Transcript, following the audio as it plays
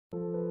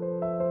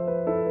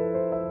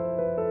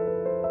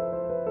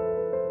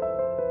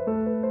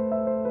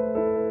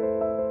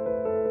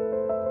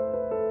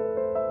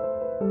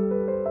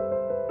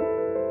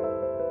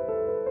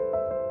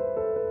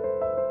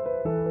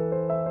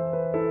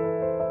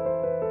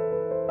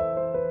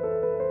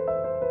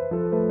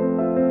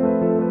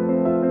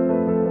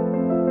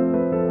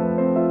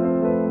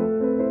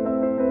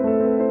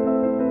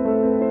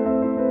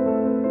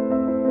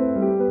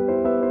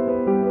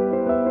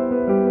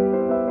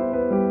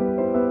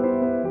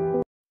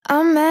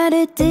I'm mad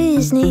at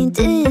Disney.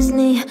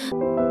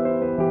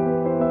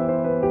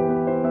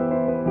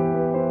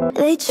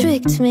 They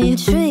tricked me.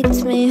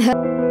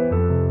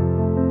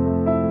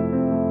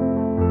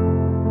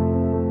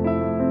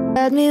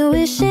 Had me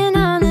wishing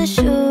on a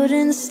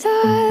shooting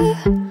star.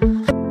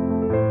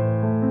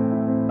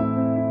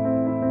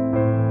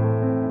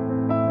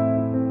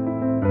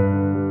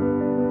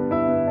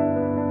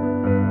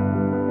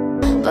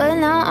 But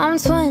now I'm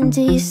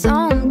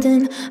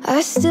 20-something,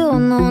 I still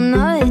know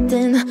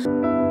nothing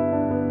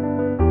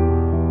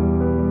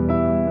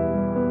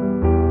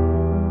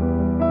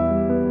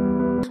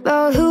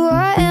about who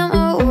I am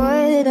or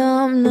what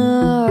I'm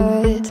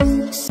not.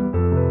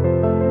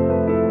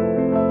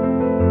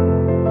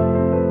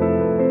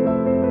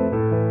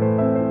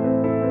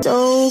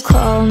 So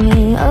call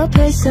me a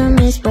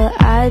pessimist, but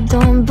I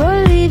don't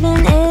believe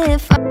in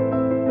it.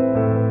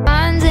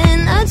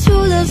 Finding a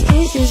true love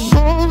kiss is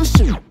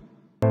bullshit.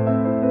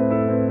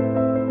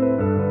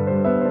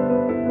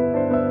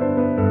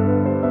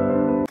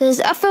 Cause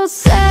I felt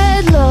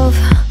sad love,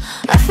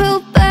 I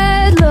felt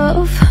bad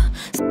love,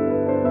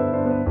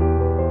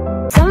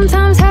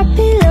 sometimes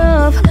happy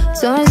love,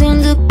 so I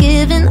end up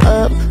giving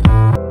up.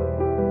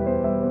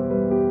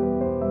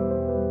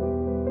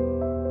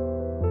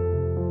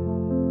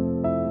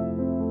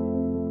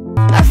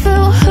 I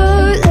felt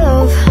hurt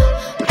love,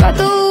 by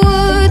the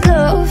word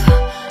love.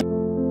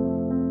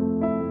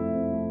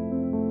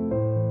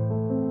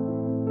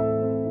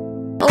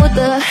 What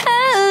the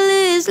hell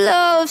is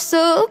love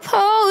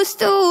supposed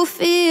to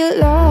feel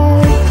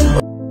like?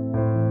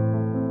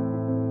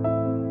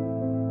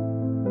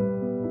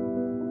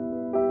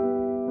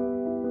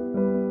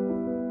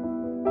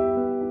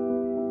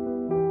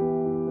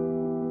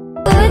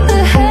 What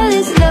the hell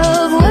is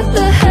love? What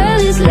the hell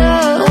is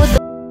love? What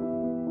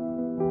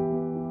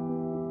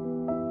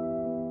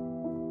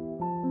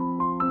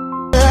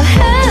the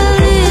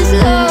hell is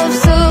love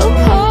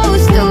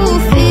supposed to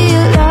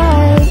feel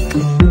like?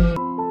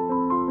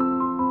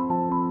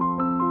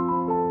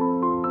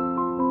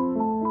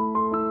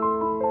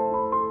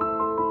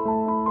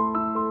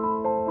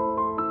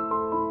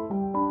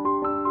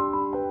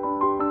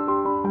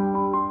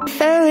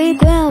 Fairy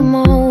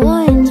grandma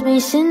warns me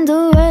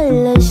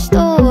Cinderella's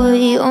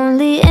story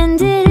only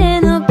ended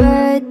in a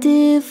bad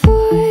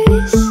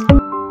divorce.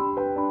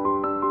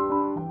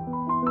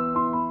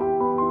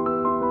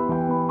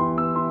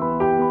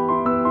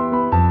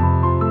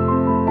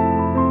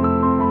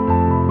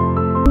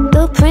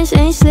 The prince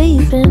ain't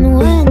sleeping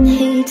when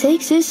he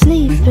takes his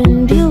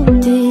sleeping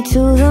beauty to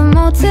the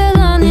motel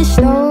on his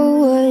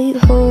snow-white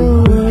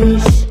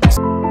horse.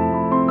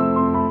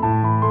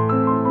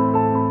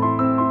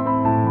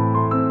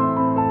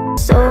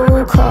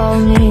 So call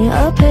me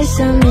a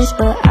pessimist,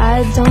 but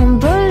I don't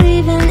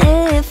believe in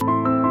it.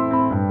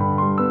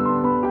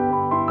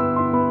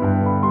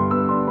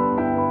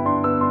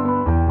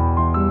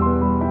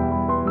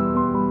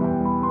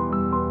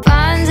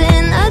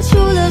 Finding a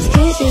true love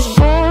kiss is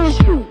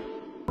bullshit.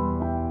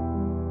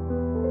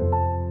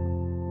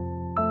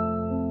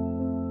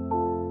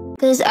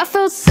 Cause I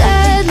felt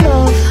sad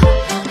love,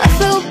 I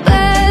felt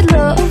bad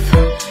love,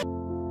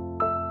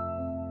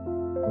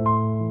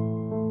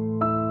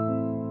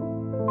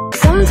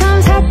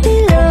 sometimes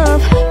happy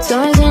love, so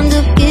I end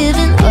up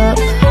giving up.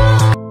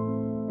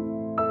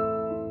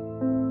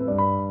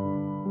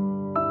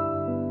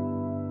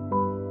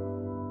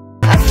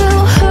 I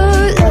felt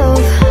hurt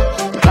love,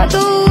 by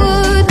the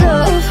word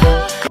love.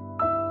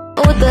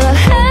 What the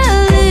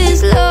hell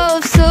is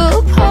love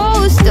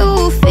supposed to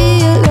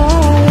feel like?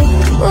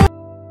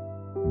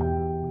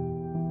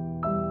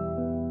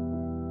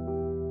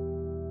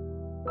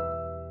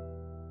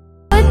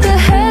 What the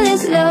hell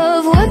is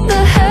love? What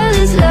the hell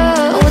is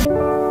love?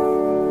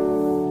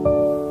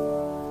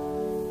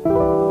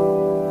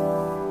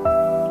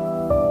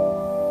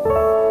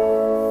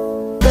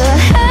 The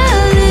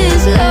hell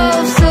is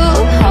love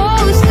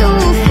supposed to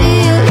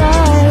feel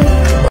like?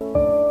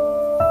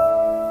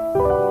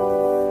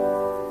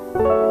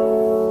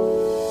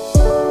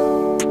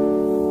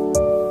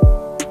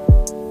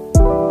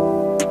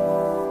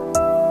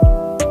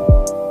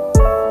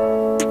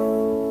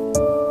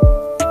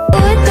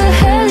 What the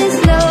hell is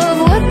love?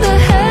 What the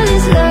hell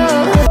is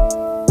love?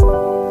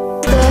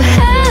 The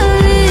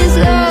hell is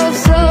love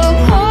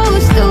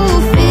supposed to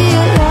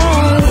feel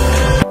like?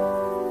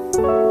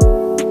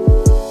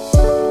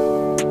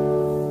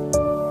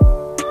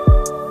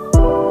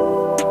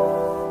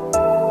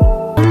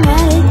 I'm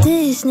mad at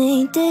Disney.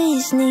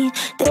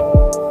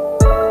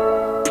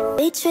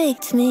 They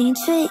tricked me.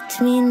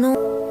 No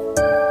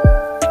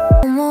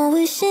more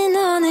wishing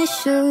on a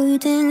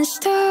shooting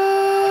star.